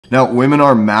Now, women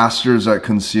are masters at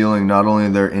concealing not only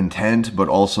their intent, but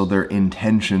also their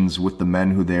intentions with the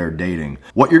men who they are dating.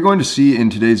 What you're going to see in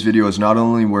today's video is not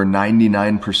only where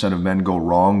 99% of men go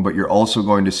wrong, but you're also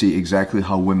going to see exactly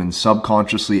how women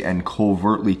subconsciously and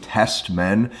covertly test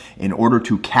men in order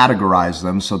to categorize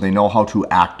them so they know how to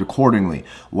act accordingly.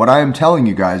 What I am telling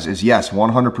you guys is yes,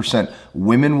 100%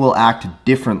 women will act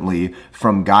differently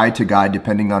from guy to guy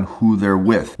depending on who they're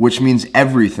with, which means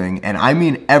everything, and I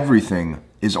mean everything,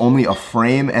 is only a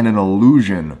frame and an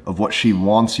illusion of what she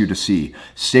wants you to see.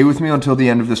 Stay with me until the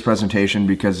end of this presentation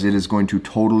because it is going to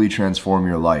totally transform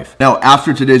your life. Now,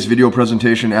 after today's video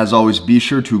presentation, as always, be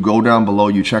sure to go down below.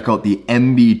 You check out the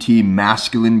MBT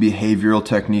Masculine Behavioral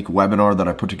Technique webinar that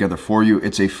I put together for you.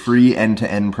 It's a free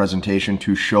end-to-end presentation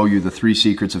to show you the 3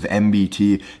 secrets of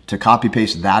MBT to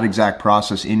copy-paste that exact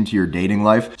process into your dating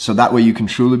life. So that way you can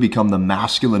truly become the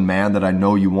masculine man that I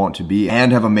know you want to be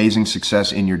and have amazing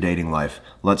success in your dating life.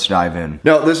 Let's dive in.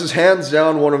 Now, this is hands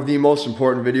down one of the most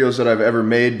important videos that I've ever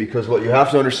made because what you have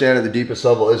to understand at the deepest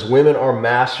level is women are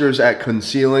masters at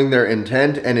concealing their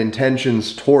intent and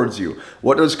intentions towards you.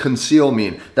 What does conceal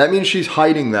mean? That means she's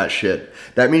hiding that shit.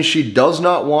 That means she does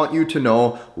not want you to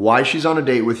know why she's on a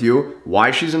date with you,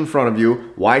 why she's in front of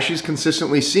you, why she's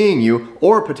consistently seeing you,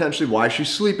 or potentially why she's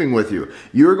sleeping with you.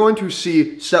 You're going to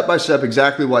see step by step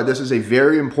exactly why this is a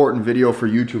very important video for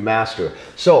you to master.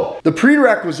 So, the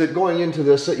prerequisite going into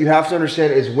this that you have to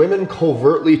understand is women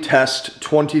covertly test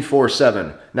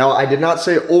 24/7. Now, I did not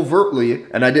say overtly,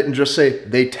 and I didn't just say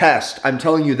they test. I'm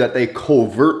telling you that they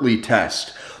covertly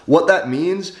test. What that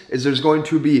means is there's going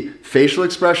to be facial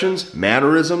expressions,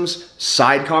 mannerisms,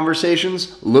 side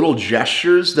conversations, little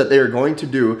gestures that they are going to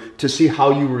do to see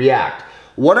how you react.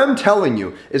 What I'm telling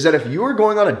you is that if you are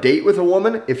going on a date with a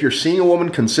woman, if you're seeing a woman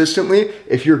consistently,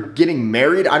 if you're getting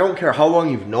married, I don't care how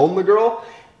long you've known the girl,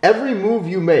 every move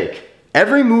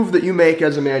that you make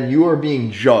as a man, you are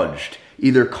being judged,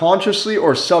 either consciously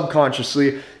or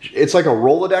subconsciously. It's like a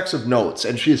Rolodex of notes,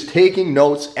 and she is taking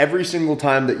notes every single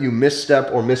time that you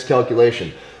misstep or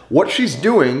miscalculation. What she's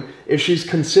doing is she's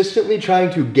consistently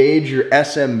trying to gauge your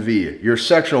SMV, your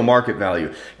sexual market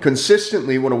value.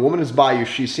 Consistently, when a woman is by you,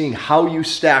 she's seeing how you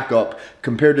stack up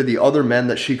compared to the other men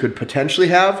that she could potentially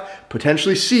have,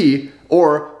 potentially see,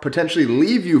 or potentially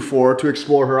leave you for to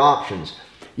explore her options.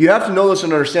 You have to know this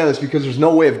and understand this because there's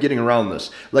no way of getting around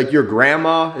this. Like your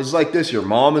grandma is like this, your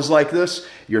mom is like this,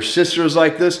 your sister is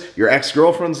like this, your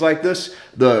ex-girlfriend's like this,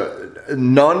 the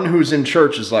nun who's in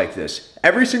church is like this.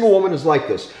 Every single woman is like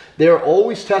this. They are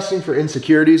always testing for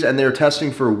insecurities and they're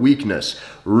testing for weakness.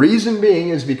 Reason being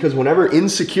is because whenever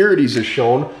insecurities is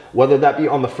shown, whether that be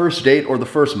on the first date or the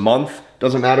first month,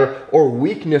 doesn't matter, or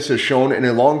weakness is shown in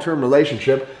a long-term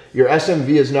relationship, your SMV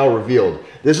is now revealed.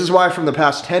 This is why from the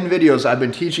past 10 videos, I've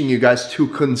been teaching you guys to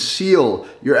conceal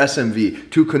your SMV,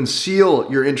 to conceal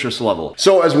your interest level.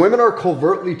 So as women are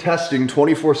covertly testing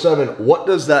 24/7, what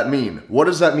does that mean? What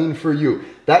does that mean for you?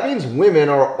 That means women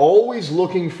are always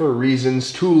looking for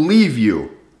reasons to leave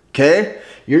you, okay?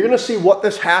 You're gonna see what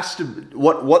this has to,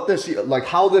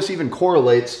 how this even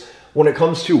correlates when it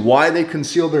comes to why they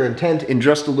conceal their intent in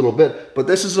just a little bit, but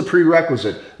this is a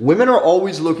prerequisite. Women are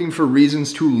always looking for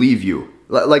reasons to leave you.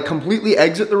 Like completely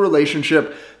exit the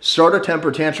relationship, start a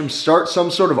temper tantrum, start some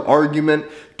sort of argument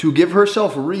to give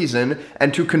herself reason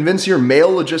and to convince your male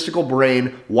logistical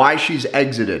brain why she's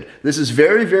exited. This is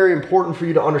very, very important for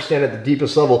you to understand at the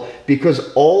deepest level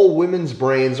because all women's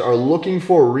brains are looking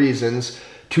for reasons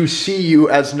to see you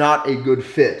as not a good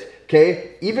fit,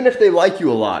 okay? Even if they like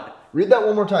you a lot. Read that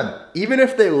one more time. Even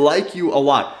if they like you a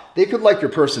lot, they could like your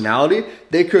personality.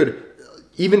 They could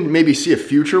even maybe see a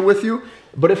future with you.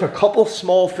 But if a couple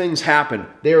small things happen,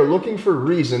 they are looking for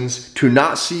reasons to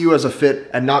not see you as a fit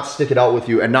and not stick it out with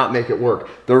you and not make it work.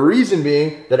 The reason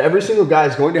being that every single guy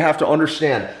is going to have to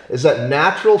understand is that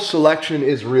natural selection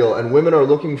is real and women are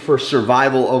looking for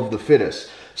survival of the fittest.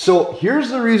 So here's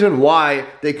the reason why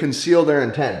they conceal their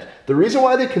intent. The reason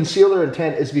why they conceal their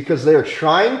intent is because they are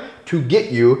trying to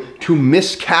get you to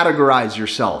miscategorize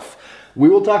yourself. We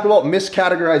will talk about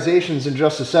miscategorizations in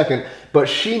just a second, but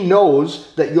she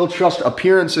knows that you'll trust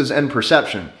appearances and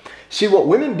perception. See, what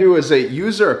women do is they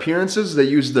use their appearances, they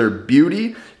use their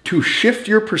beauty to shift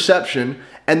your perception,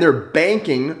 and they're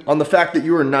banking on the fact that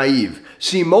you are naive.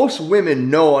 See, most women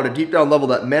know on a deep down level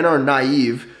that men are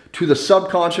naive to the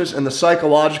subconscious and the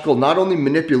psychological, not only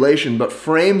manipulation, but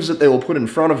frames that they will put in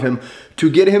front of him to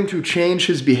get him to change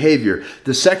his behavior.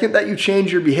 The second that you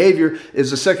change your behavior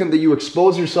is the second that you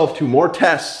expose yourself to more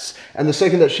tests, and the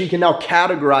second that she can now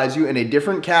categorize you in a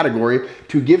different category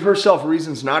to give herself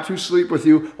reasons not to sleep with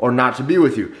you or not to be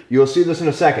with you. You'll see this in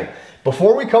a second.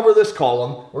 Before we cover this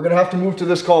column, we're going to have to move to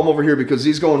this column over here because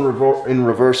these go in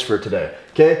reverse for today.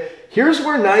 Okay? Here's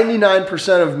where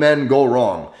 99% of men go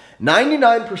wrong.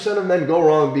 99% of men go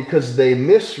wrong because they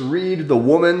misread the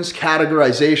woman's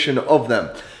categorization of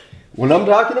them. When I'm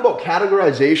talking about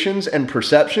categorizations and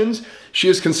perceptions, she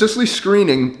is consistently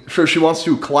screening for she wants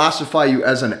to classify you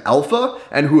as an alpha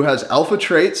and who has alpha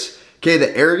traits, okay,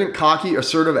 the arrogant, cocky,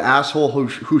 assertive asshole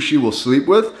who she will sleep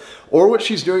with, or what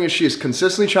she's doing is she is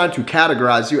consistently trying to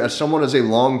categorize you as someone as a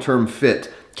long-term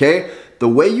fit, okay? The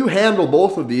way you handle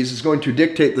both of these is going to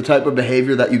dictate the type of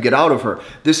behavior that you get out of her.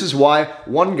 This is why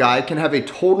one guy can have a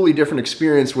totally different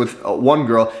experience with one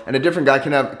girl, and a different guy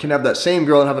can have that same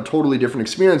girl and have a totally different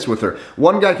experience with her.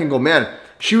 One guy can go, man,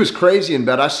 she was crazy in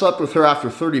bed. I slept with her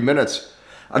after 30 minutes.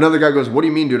 Another guy goes, what do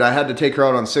you mean, dude? I had to take her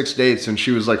out on 6 dates and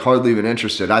she was like hardly even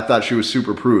interested. I thought she was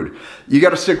super prude. You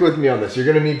got to stick with me on this. You're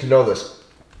going to need to know this.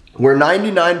 Where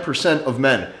 99% of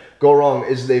men go wrong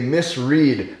is they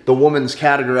misread the woman's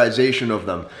categorization of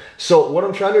them. So what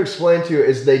I'm trying to explain to you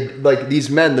is these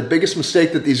men, the biggest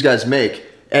mistake that these guys make,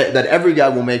 that every guy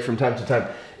will make from time to time,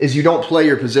 is you don't play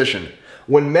your position.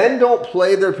 When men don't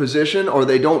play their position or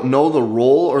they don't know the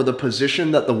role or the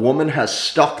position that the woman has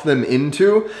stuck them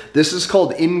into, this is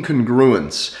called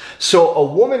incongruence. So a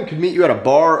woman could meet you at a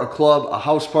bar, a club, a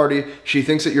house party. She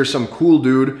thinks that you're some cool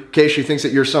dude. Okay, she thinks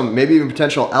that you're some maybe even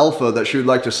potential alpha that she would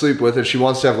like to sleep with and she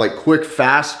wants to have like quick,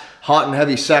 fast, hot and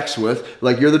heavy sex with.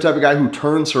 Like you're the type of guy who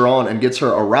turns her on and gets her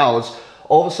aroused.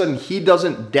 All of a sudden, he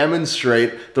doesn't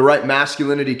demonstrate the right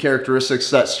masculinity characteristics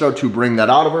that start to bring that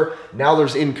out of her. Now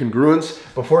there's incongruence.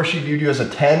 Before she viewed you as a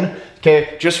 10,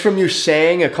 okay, just from you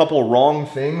saying a couple wrong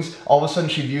things, all of a sudden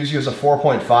she views you as a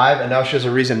 4.5, and now she has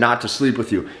a reason not to sleep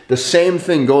with you. The same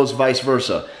thing goes vice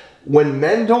versa. When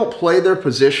men don't play their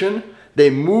position, they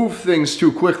move things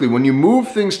too quickly. When you move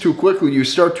things too quickly, you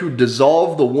start to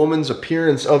dissolve the woman's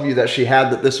appearance of you that she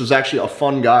had, that this was actually a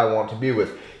fun guy I want to be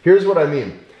with. Here's what I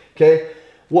mean, okay?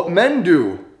 What men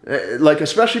do, like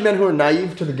especially men who are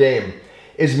naive to the game,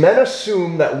 is men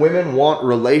assume that women want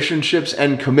relationships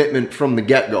and commitment from the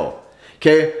get-go.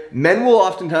 Okay? Men will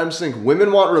oftentimes think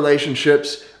women want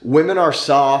relationships, women are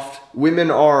soft, women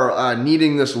are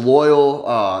needing this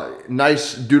loyal,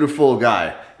 nice, dutiful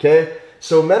guy. Okay?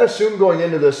 So men assume going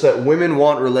into this that women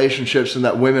want relationships and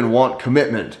that women want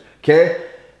commitment. Okay?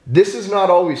 This is not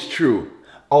always true.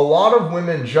 A lot of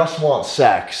women just want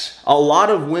sex. A lot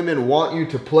of women want you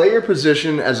to play your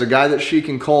position as a guy that she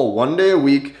can call one day a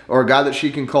week or a guy that she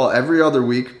can call every other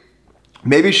week.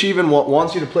 Maybe she even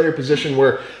wants you to play her position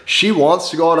where she wants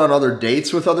to go out on other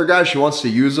dates with other guys. She wants to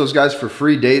use those guys for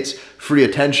free dates, free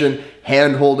attention,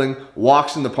 hand-holding,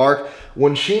 walks in the park.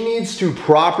 When she needs to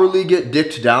properly get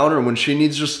dicked down or when she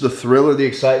needs just the thrill or the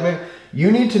excitement, you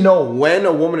need to know when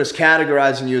a woman is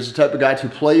categorizing you as the type of guy to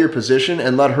play your position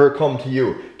and let her come to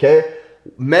you, okay?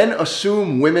 Men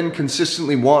assume women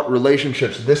consistently want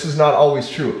relationships. This is not always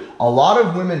true. A lot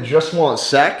of women just want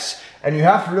sex, and you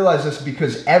have to realize this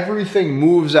because everything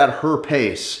moves at her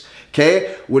pace,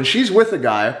 okay? When she's with a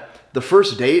guy, the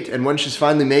first date and when she's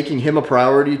finally making him a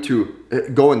priority to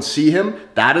go and see him,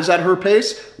 that is at her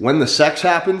pace. When the sex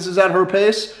happens is at her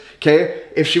pace. Okay,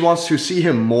 if she wants to see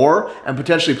him more and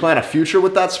potentially plan a future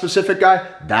with that specific guy,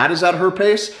 that is at her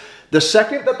pace. The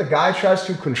second that the guy tries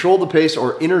to control the pace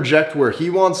or interject where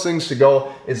he wants things to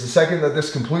go is the second that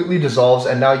this completely dissolves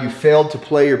and now you failed to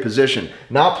play your position.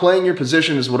 Not playing your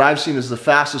position is what I've seen is the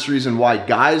fastest reason why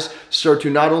guys start to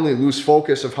not only lose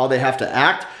focus of how they have to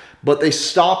act, but they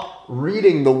stop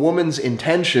reading the woman's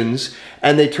intentions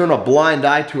and they turn a blind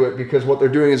eye to it because what they're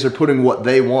doing is they're putting what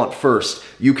they want first.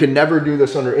 You can never do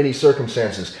this under any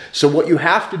circumstances. So what you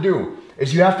have to do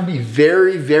is you have to be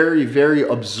very, very, very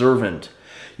observant.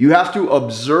 You have to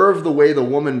observe the way the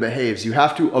woman behaves. You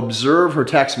have to observe her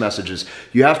text messages.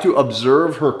 You have to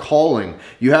observe her calling.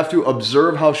 You have to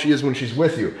observe how she is when she's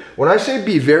with you. When I say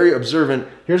be very observant,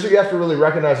 here's what you have to really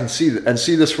recognize and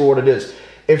see this for what it is.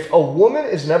 If a woman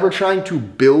is never trying to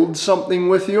build something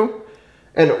with you,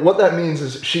 and what that means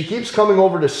is she keeps coming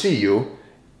over to see you,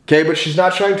 okay, but she's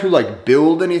not trying to like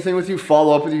build anything with you,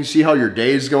 follow up with you, see how your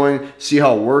day is going, see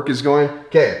how work is going,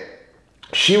 okay,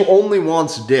 she only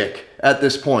wants dick at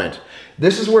this point.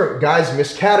 This is where guys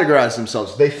miscategorize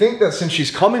themselves. They think that since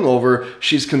she's coming over,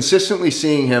 she's consistently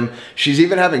seeing him, she's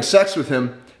even having sex with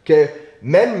him, okay,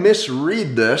 Men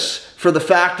misread this for the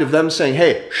fact of them saying,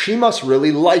 hey, she must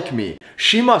really like me.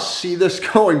 She must see this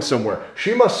going somewhere.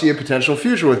 She must see a potential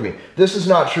future with me. This is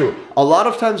not true. A lot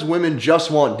of times women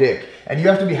just want dick, and you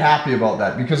have to be happy about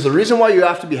that, because the reason why you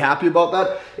have to be happy about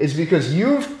that is because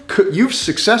you've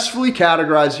successfully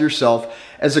categorized yourself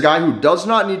as a guy who does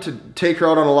not need to take her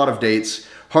out on a lot of dates,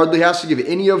 hardly has to give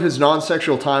any of his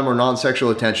non-sexual time or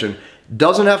non-sexual attention,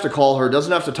 doesn't have to call her,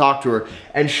 doesn't have to talk to her,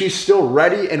 and she's still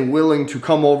ready and willing to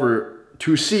come over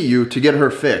to see you to get her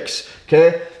fix,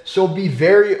 okay? So be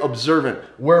very observant.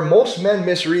 Where most men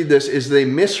misread this is they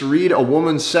misread a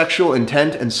woman's sexual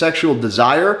intent and sexual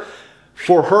desire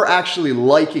for her actually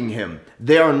liking him.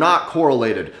 They are not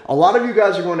correlated. A lot of you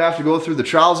guys are going to have to go through the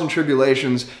trials and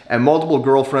tribulations and multiple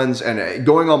girlfriends and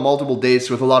going on multiple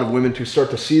dates with a lot of women to start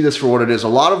to see this for what it is. A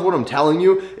lot of what I'm telling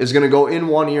you is going to go in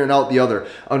one ear and out the other.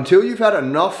 Until you've had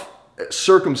enough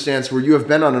circumstance where you have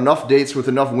been on enough dates with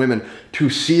enough women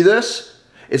to see this,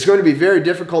 it's going to be very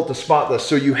difficult to spot this.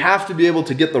 So you have to be able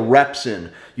to get the reps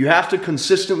in. You have to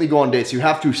consistently go on dates. You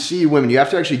have to see women. You have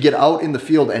to actually get out in the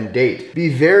field and date.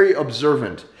 Be very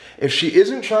observant. If she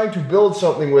isn't trying to build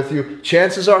something with you,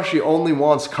 chances are she only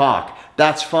wants cock.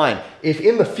 That's fine. If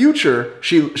in the future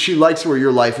she likes where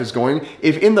your life is going,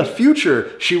 if in the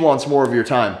future she wants more of your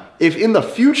time, if in the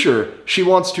future she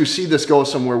wants to see this go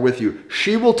somewhere with you,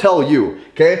 she will tell you,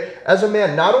 okay? As a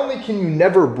man, not only can you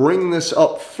never bring this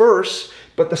up first,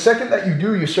 but the second that you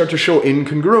do, you start to show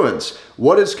incongruence.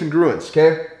 What is congruence,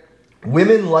 okay?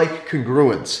 Women like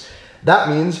congruence. That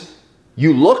means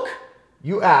you look,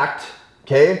 you act,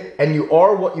 okay? And you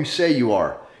are what you say you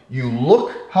are. You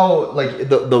look how, like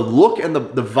the look and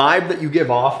the vibe that you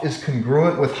give off is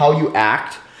congruent with how you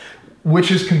act, which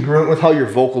is congruent with how your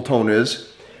vocal tone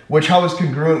is, which how is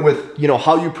congruent with, you know,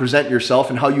 how you present yourself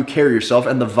and how you carry yourself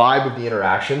and the vibe of the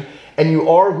interaction. And you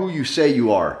are who you say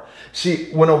you are.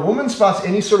 See, when a woman spots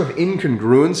any sort of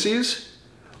incongruencies,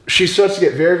 she starts to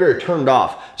get very, very turned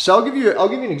off. So I'll give you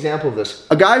an example of this.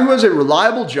 A guy who has a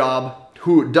reliable job,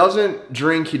 who doesn't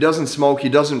drink, he doesn't smoke, he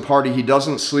doesn't party, he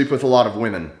doesn't sleep with a lot of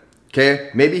women. Okay?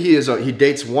 Maybe he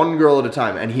dates one girl at a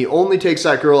time, and he only takes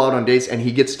that girl out on dates and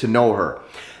he gets to know her.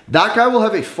 That guy will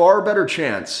have a far better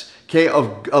chance, okay,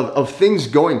 of things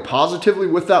going positively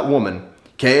with that woman.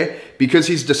 Okay? Because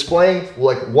he's displaying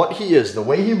like what he is, the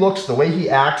way he looks, the way he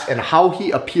acts, and how he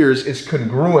appears is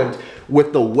congruent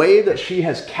with the way that she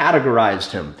has categorized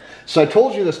him. So I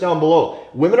told you this down below.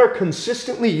 Women are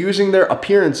consistently using their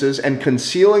appearances and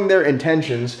concealing their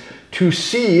intentions to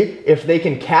see if they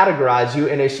can categorize you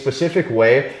in a specific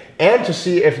way, and to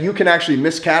see if you can actually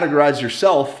miscategorize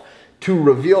yourself to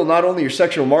reveal not only your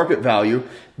sexual market value,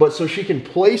 but so she can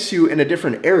place you in a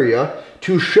different area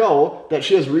to show that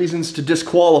she has reasons to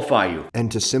disqualify you.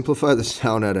 And to simplify this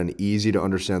down at an easy to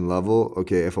understand level,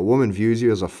 okay, if a woman views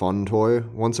you as a fun toy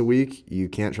once a week, you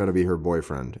can't try to be her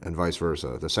boyfriend, and vice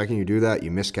versa. The second you do that, you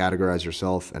miscategorize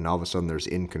yourself, and all of a sudden there's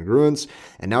incongruence,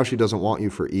 and now she doesn't want you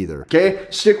for either. Okay,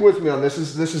 stick with me on this.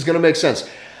 This is gonna make sense.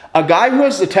 A guy who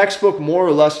has the textbook more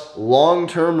or less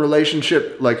long-term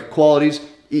relationship like qualities,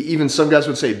 even some guys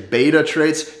would say beta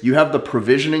traits, you have the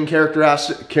provisioning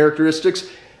characteristics,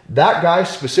 that guy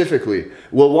specifically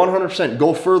will 100%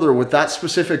 go further with that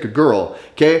specific girl,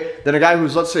 okay, than a guy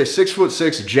who's, let's say,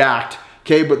 6'6", jacked,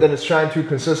 okay, but then is trying to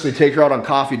consistently take her out on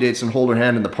coffee dates and hold her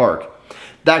hand in the park.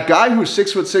 That guy who's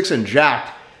 6'6" and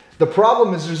jacked, the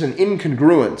problem is there's an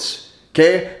incongruence,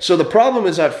 okay? So the problem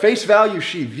is at face value,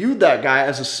 she viewed that guy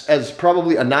as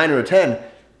probably a 9 or a 10,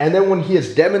 and then when he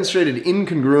has demonstrated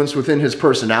incongruence within his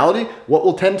personality, what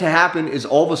will tend to happen is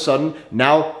all of a sudden,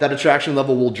 now that attraction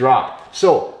level will drop.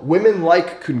 So women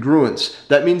like congruence.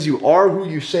 That means you are who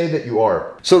you say that you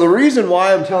are. So the reason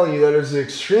why I'm telling you that it's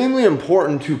extremely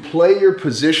important to play your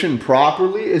position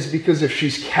properly is because if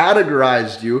she's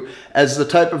categorized you as the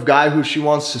type of guy who she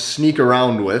wants to sneak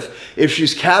around with, if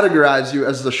she's categorized you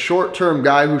as the short-term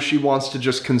guy who she wants to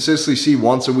just consistently see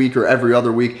once a week or every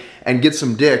other week and get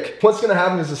some dick, what's gonna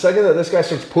happen is the second that this guy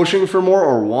starts pushing for more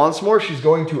or wants more, she's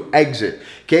going to exit,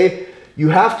 okay? You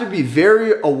have to be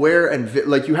very aware and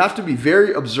you have to be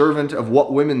very observant of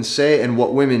what women say and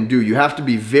what women do. You have to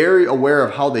be very aware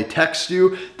of how they text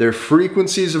you, their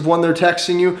frequencies of when they're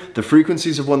texting you, the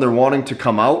frequencies of when they're wanting to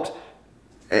come out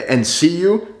and see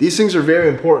you. These things are very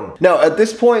important. Now, at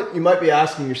this point, you might be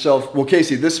asking yourself, well,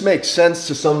 Casey, this makes sense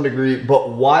to some degree, but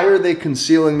why are they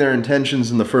concealing their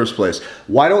intentions in the first place?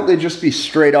 Why don't they just be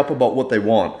straight up about what they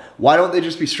want? Why don't they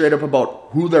just be straight up about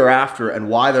who they're after and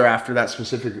why they're after that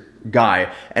specific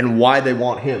guy and why they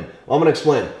want him? Well, I'm gonna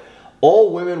explain.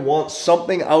 All women want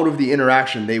something out of the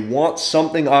interaction. They want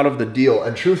something out of the deal.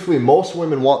 And truthfully, most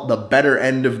women want the better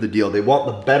end of the deal. They want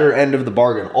the better end of the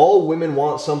bargain. All women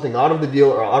want something out of the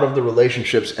deal or out of the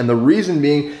relationships. And the reason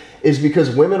being is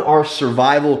because women are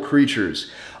survival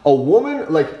creatures. A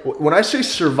woman, like when I say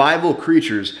survival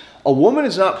creatures, a woman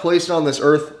is not placed on this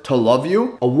earth to love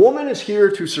you. A woman is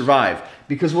here to survive,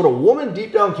 because what a woman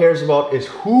deep down cares about is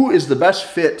who is the best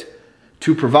fit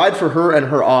to provide for her and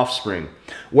her offspring.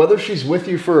 Whether she's with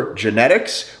you for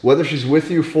genetics, whether she's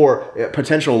with you for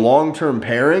potential long-term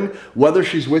pairing, whether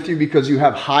she's with you because you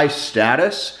have high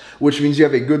status, which means you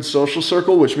have a good social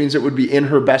circle, which means it would be in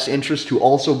her best interest to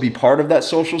also be part of that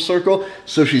social circle,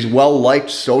 so she's well-liked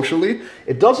socially.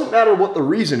 It doesn't matter what the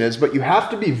reason is, but you have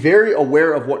to be very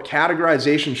aware of what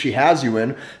categorization she has you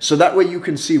in, so that way you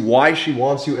can see why she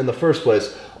wants you in the first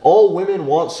place. All women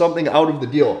want something out of the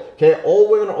deal, okay? All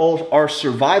women are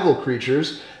survival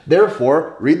creatures.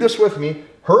 Therefore, read this with me,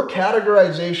 her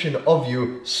categorization of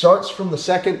you starts from the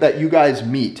second that you guys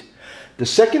meet. The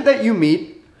second that you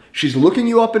meet, she's looking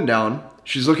you up and down.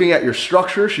 She's looking at your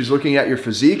structure. She's looking at your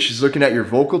physique. She's looking at your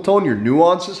vocal tone, your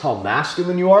nuances, how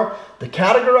masculine you are. The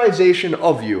categorization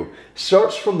of you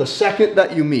starts from the second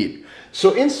that you meet.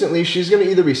 So instantly, she's going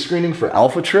to either be screening for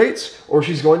alpha traits or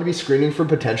she's going to be screening for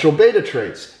potential beta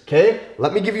traits, okay?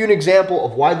 Let me give you an example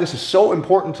of why this is so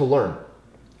important to learn.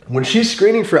 When she's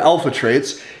screening for alpha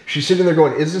traits, she's sitting there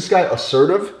going, is this guy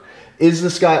assertive? Is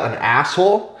this guy an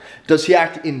asshole? Does he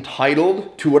act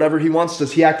entitled to whatever he wants?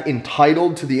 Does he act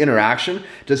entitled to the interaction?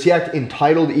 Does he act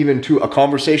entitled even to a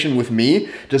conversation with me?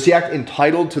 Does he act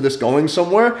entitled to this going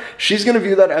somewhere? She's going to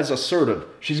view that as assertive.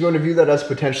 She's going to view that as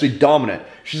potentially dominant.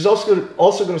 She's also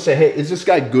going to say, hey, is this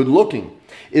guy good looking?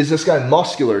 Is this guy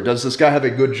muscular? Does this guy have a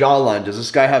good jawline? Does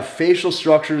this guy have facial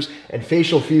structures and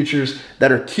facial features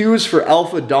that are cues for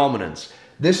alpha dominance?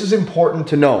 This is important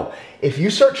to know. If you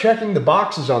start checking the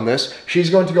boxes on this, she's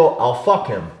going to go, I'll fuck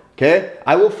him. Okay,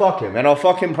 I will fuck him, and I'll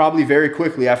fuck him probably very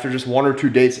quickly after just 1 or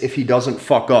 2 dates if he doesn't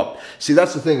fuck up. See,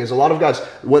 that's the thing, is a lot of guys,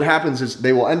 what happens is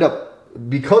they will end up,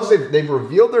 because they've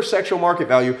revealed their sexual market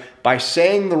value by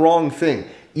saying the wrong thing.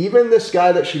 Even this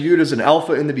guy that she viewed as an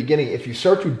alpha in the beginning, if you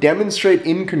start to demonstrate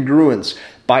incongruence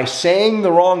by saying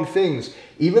the wrong things,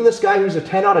 even this guy who's a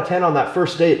 10 out of 10 on that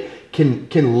first date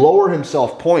can lower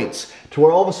himself points to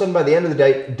where all of a sudden by the end of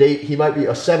the date, he might be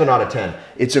a 7 out of 10.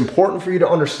 It's important for you to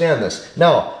understand this.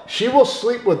 Now, she will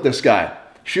sleep with this guy.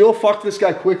 She'll fuck this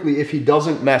guy quickly if he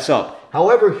doesn't mess up.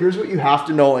 However, here's what you have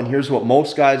to know, and here's what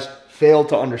most guys fail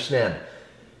to understand.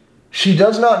 She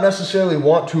does not necessarily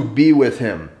want to be with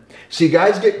him. See,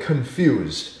 guys get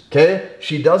confused, okay?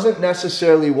 She doesn't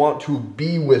necessarily want to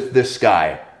be with this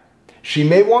guy. She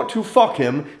may want to fuck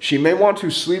him. She may want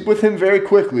to sleep with him very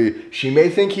quickly. She may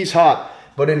think he's hot.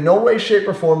 But in no way, shape,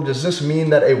 or form does this mean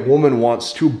that a woman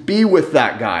wants to be with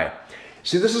that guy.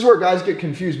 See, this is where guys get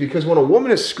confused, because when a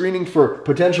woman is screening for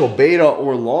potential beta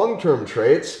or long-term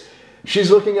traits, she's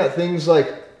looking at things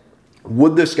like,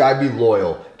 would this guy be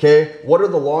loyal? Okay, what are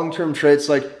the long-term traits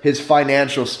like his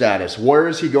financial status? Where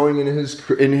is he going in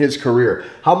his career?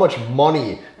 How much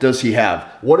money does he have?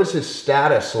 What is his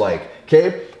status like?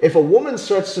 Okay, if a woman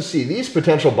starts to see these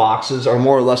potential boxes are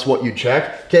more or less what you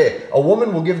check, okay, a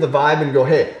woman will give the vibe and go,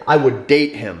 hey, I would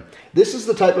date him. This is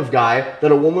the type of guy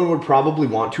that a woman would probably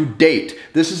want to date.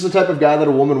 This is the type of guy that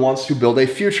a woman wants to build a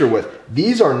future with.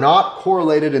 These are not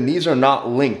correlated and these are not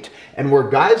linked. And where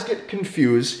guys get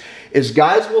confused is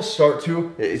guys will start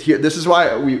to, this is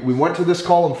why we went to this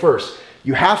column first.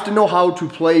 You have to know how to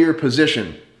play your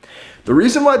position. The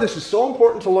reason why this is so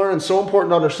important to learn and so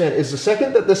important to understand is the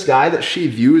second that this guy that she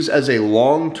views as a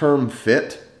long-term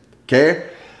fit, okay,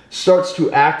 starts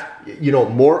to act,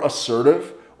 more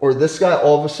assertive, or this guy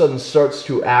all of a sudden starts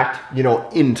to act,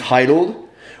 entitled,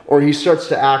 or he starts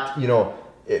to act,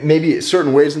 maybe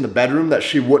certain ways in the bedroom that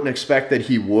she wouldn't expect that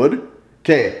he would,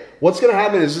 okay, what's going to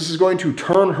happen is this is going to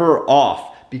turn her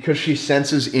off because she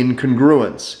senses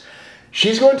incongruence.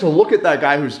 She's going to look at that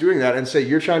guy who's doing that and say,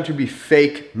 you're trying to be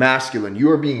fake masculine. You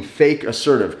are being fake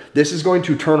assertive. This is going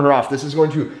to turn her off. This is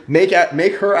going to make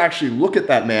her actually look at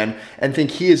that man and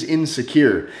think he is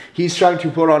insecure. He's trying to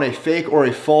put on a fake or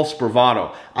a false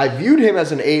bravado. I viewed him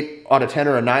as an 8 out of 10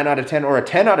 or a 9 out of 10 or a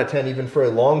 10 out of 10 even for a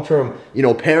long-term,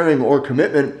 pairing or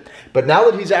commitment. But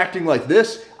now that he's acting like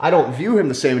this, I don't view him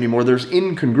the same anymore. There's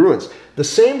incongruence. The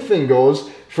same thing goes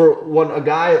for when a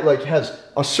guy has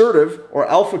assertive or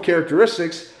alpha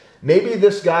characteristics. Maybe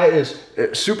this guy is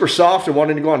super soft and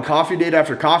wanting to go on coffee date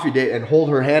after coffee date and hold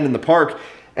her hand in the park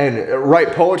and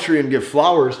write poetry and give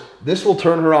flowers. This will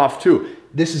turn her off too.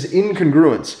 This is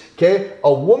incongruence, okay?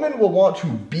 A woman will want to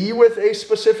be with a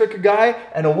specific guy,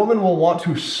 and a woman will want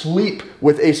to sleep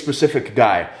with a specific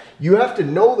guy. You have to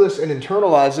know this and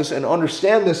internalize this and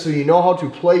understand this so you know how to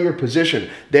play your position.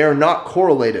 They are not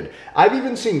correlated. I've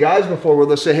even seen guys before where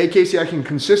they'll say, hey Casey, I can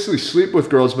consistently sleep with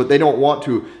girls, but they don't want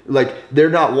to, like,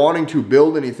 they're not wanting to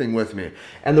build anything with me.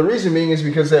 And the reason being is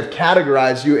because they've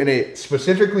categorized you in a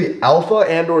specifically alpha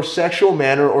and or sexual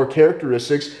manner or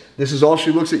characteristics. This is all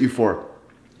she looks at you for.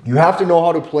 You have to know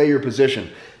how to play your position.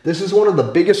 This is one of the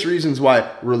biggest reasons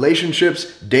why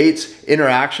relationships, dates,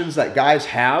 interactions that guys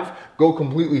have go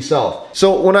completely south.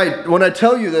 So when I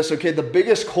tell you this, okay, the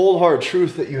biggest cold hard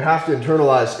truth that you have to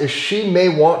internalize is she may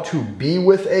want to be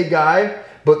with a guy,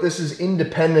 but this is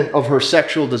independent of her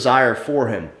sexual desire for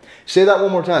him. Say that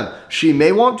one more time. She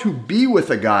may want to be with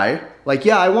a guy, like,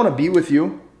 yeah, I want to be with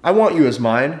you. I want you as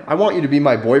mine. I want you to be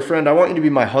my boyfriend. I want you to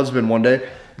be my husband one day.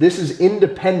 This is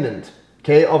independent,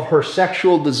 okay, of her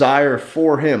sexual desire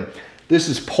for him. This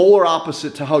is polar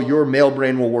opposite to how your male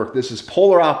brain will work. This is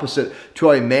polar opposite to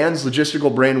how a man's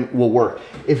logistical brain will work.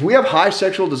 If we have high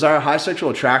sexual desire, high sexual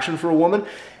attraction for a woman,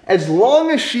 as long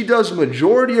as she does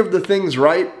majority of the things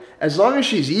right, as long as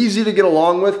she's easy to get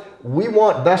along with, we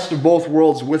want best of both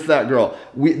worlds with that girl.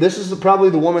 This is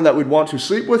probably the woman that we'd want to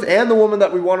sleep with and the woman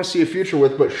that we want to see a future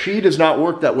with, but she does not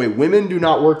work that way. Women do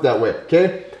not work that way,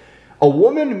 okay? A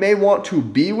woman may want to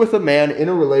be with a man in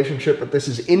a relationship, but this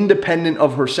is independent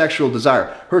of her sexual desire.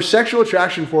 Her sexual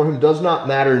attraction for him does not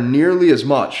matter nearly as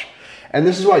much. And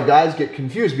this is why guys get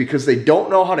confused, because they don't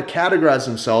know how to categorize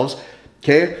themselves,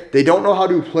 okay? They don't know how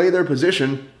to play their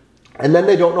position, and then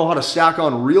they don't know how to stack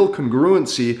on real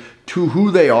congruency to who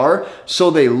they are,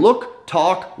 so they look,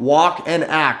 talk, walk, and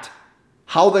act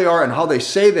how they are and how they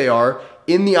say they are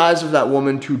in the eyes of that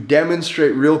woman to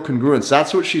demonstrate real congruence.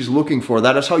 That's what she's looking for.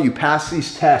 That is how you pass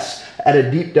these tests at a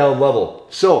deep down level.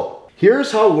 So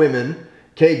here's how women,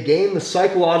 okay, gain the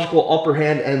psychological upper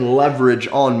hand and leverage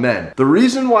on men. The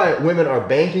reason why women are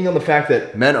banking on the fact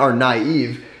that men are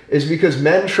naive is because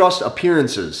men trust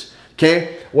appearances,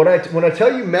 okay? When I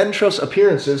tell you men trust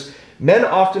appearances, men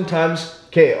oftentimes,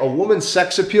 okay, a woman's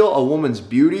sex appeal, a woman's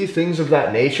beauty, things of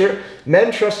that nature,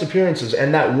 men trust appearances,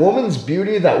 and that woman's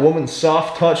beauty, that woman's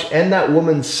soft touch, and that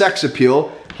woman's sex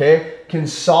appeal, okay, can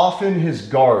soften his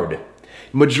guard.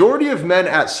 Majority of men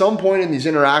at some point in these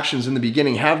interactions in the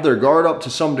beginning have their guard up to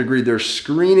some degree. They're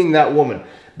screening that woman.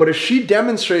 But if she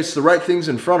demonstrates the right things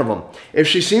in front of them, if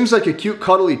she seems like a cute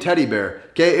cuddly teddy bear,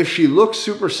 okay, if she looks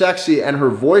super sexy and her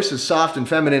voice is soft and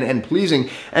feminine and pleasing,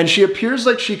 and she appears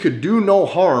like she could do no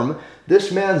harm,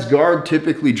 this man's guard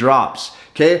typically drops,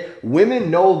 okay?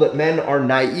 Women know that men are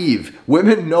naive.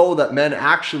 Women know that men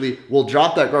actually will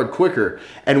drop that guard quicker.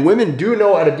 And women do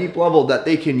know at a deep level that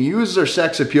they can use their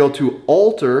sex appeal to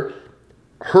alter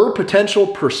her potential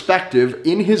perspective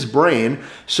in his brain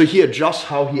so he adjusts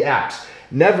how he acts.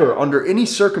 Never, under any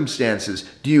circumstances,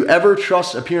 do you ever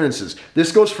trust appearances.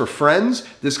 This goes for friends,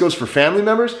 this goes for family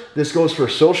members, this goes for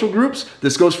social groups,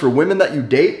 this goes for women that you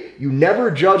date. You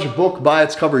never judge a book by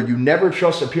its cover. You never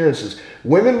trust appearances.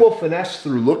 Women will finesse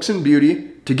through looks and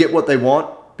beauty to get what they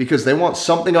want because they want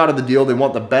something out of the deal. They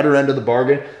want the better end of the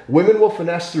bargain. Women will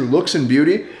finesse through looks and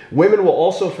beauty. Women will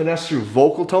also finesse through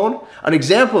vocal tone. An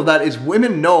example of that is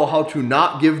women know how to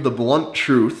not give the blunt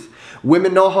truth.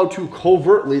 Women know how to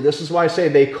covertly, this is why I say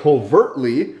they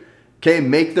covertly, okay,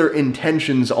 make their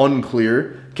intentions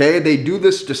unclear, okay? They do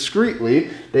this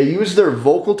discreetly. They use their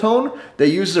vocal tone, they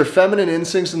use their feminine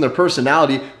instincts and their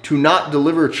personality to not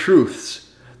deliver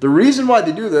truths. The reason why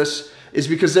they do this is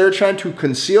because they're trying to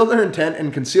conceal their intent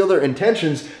and conceal their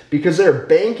intentions because they're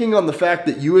banking on the fact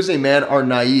that you as a man are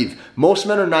naive. Most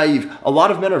men are naive. A lot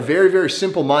of men are very, very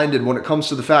simple-minded when it comes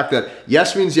to the fact that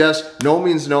yes means yes, no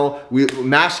means no.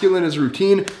 Masculine is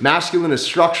routine, masculine is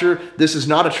structure. This is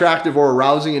not attractive or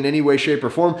arousing in any way, shape, or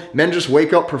form. Men just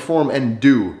wake up, perform, and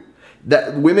do.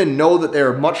 That women know that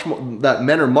that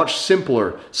men are much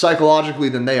simpler psychologically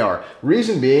than they are.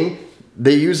 Reason being,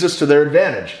 they use this to their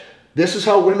advantage. This is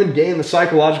how women gain the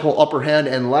psychological upper hand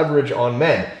and leverage on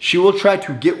men. She will try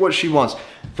to get what she wants.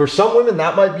 For some women,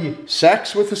 that might be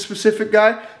sex with a specific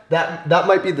guy. That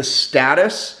might be the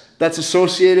status that's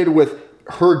associated with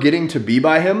her getting to be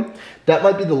by him. That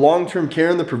might be the long-term care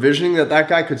and the provisioning that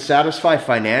guy could satisfy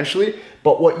financially.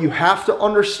 But what you have to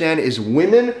understand is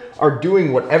women are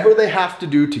doing whatever they have to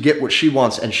do to get what she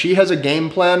wants. And she has a game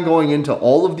plan going into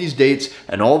all of these dates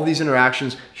and all of these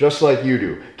interactions just like you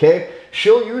do, okay?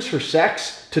 She'll use her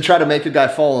sex to try to make a guy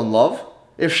fall in love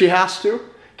if she has to.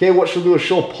 Okay, what she'll do is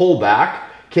she'll pull back.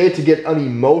 okay, to get an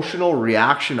emotional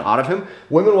reaction out of him.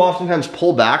 Women will oftentimes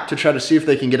pull back to try to see if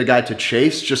they can get a guy to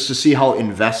chase, just to see how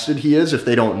invested he is if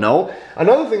they don't know.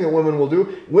 Another thing that women will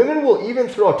do, women will even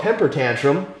throw a temper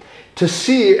tantrum to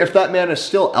see if that man is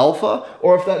still alpha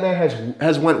or if that man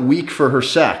has went weak for her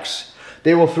sex.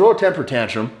 They will throw a temper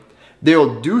tantrum. They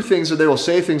will do things or they will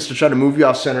say things to try to move you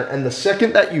off center. And the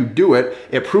second that you do it,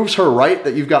 it proves her right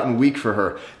that you've gotten weak for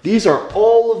her. These are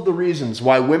all of the reasons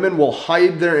why women will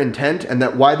hide their intent and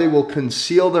that why they will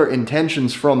conceal their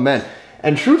intentions from men.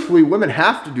 And truthfully, women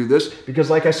have to do this because,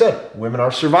 like I said, women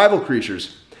are survival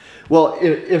creatures. Well,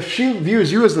 if she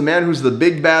views you as the man who's the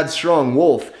big, bad, strong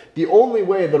wolf, the only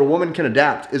way that a woman can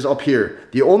adapt is up here.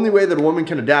 The only way that a woman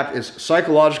can adapt is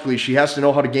psychologically. She has to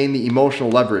know how to gain the emotional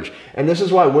leverage. And this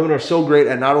is why women are so great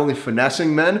at not only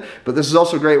finessing men, but this is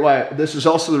also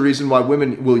the reason why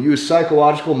women will use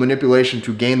psychological manipulation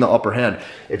to gain the upper hand.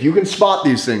 If you can spot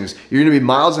these things, you're gonna be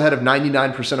miles ahead of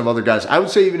 99% of other guys. I would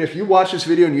say even if you watch this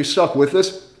video and you stuck with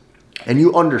this, and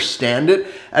you understand it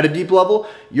at a deep level,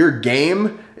 your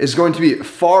game is going to be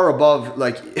far above,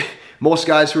 like, most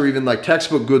guys who are even like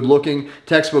textbook good looking,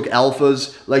 textbook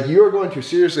alphas. Like, you're going to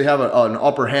seriously have an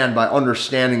upper hand by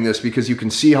understanding this because you can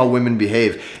see how women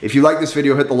behave. If you like this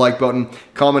video, hit the like button,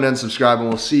 comment and subscribe, and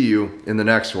we'll see you in the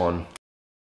next one.